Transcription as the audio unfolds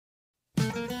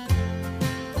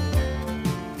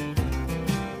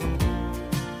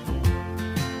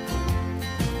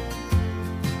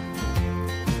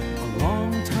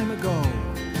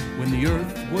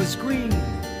was green,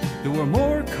 there were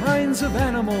more kinds of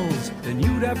animals than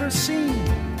you'd ever seen.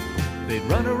 They'd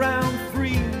run around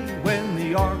free when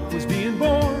the ark was being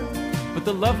born, but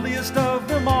the loveliest of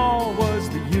them all was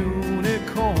the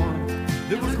unicorn.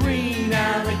 There were green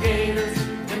alligators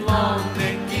and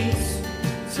long-necked geese,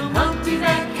 some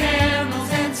Humpty-back camels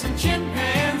and some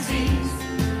chimpanzees,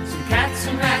 some cats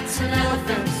and rats and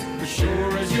elephants, for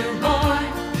sure as you're born.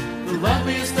 The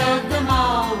loveliest of them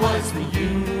all was the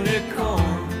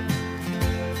unicorn.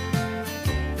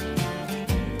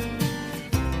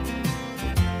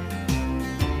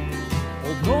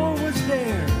 Old Noah was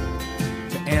there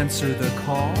to answer the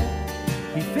call.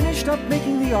 He finished up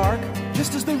making the ark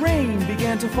just as the rain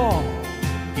began to fall.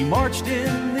 He marched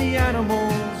in the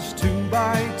animals 2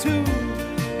 by 2,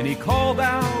 and he called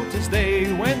out as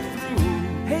they went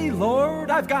through, "Hey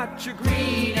Lord, I've got your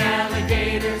green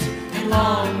alligators and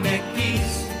long-necked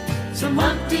geese, some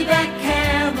Humpty-back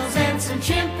camels and some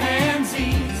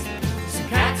chimpanzees, some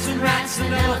cats and rats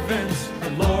and elephants,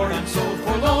 but Lord, I'm so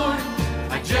forlorn,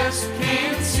 I just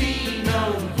can't see no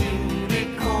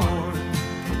unicorn."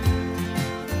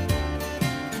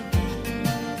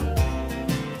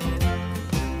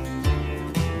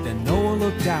 Then Noah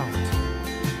looked out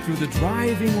through the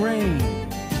driving rain.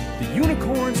 The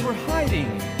unicorns were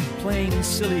hiding, playing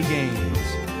silly games,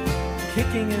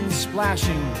 kicking and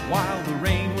splashing while the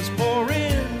rain was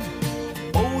pouring.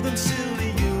 Oh, them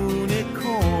silly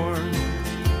unicorns.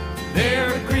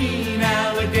 They're green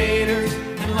alligators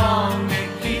and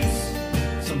long-necked geese,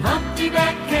 some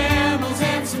Humpty-back camels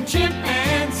and some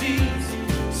chimpanzees,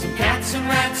 some cats and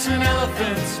rats and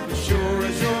elephants, for sure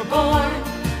as you're born.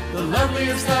 The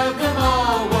loveliest of them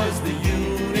all was the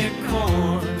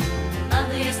unicorn.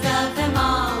 Loveliest of them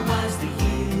all was the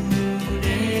unicorn.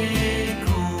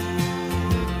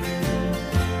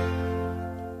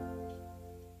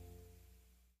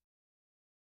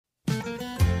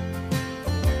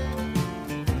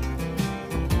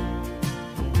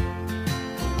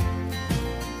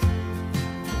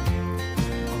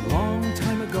 A long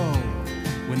time ago,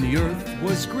 when the earth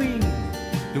was green,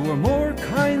 there were more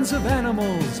kinds of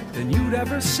animals than you'd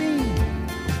ever seen.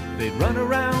 They'd run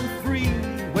around free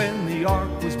when the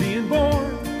ark was being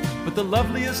born, but the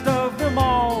loveliest of them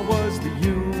all was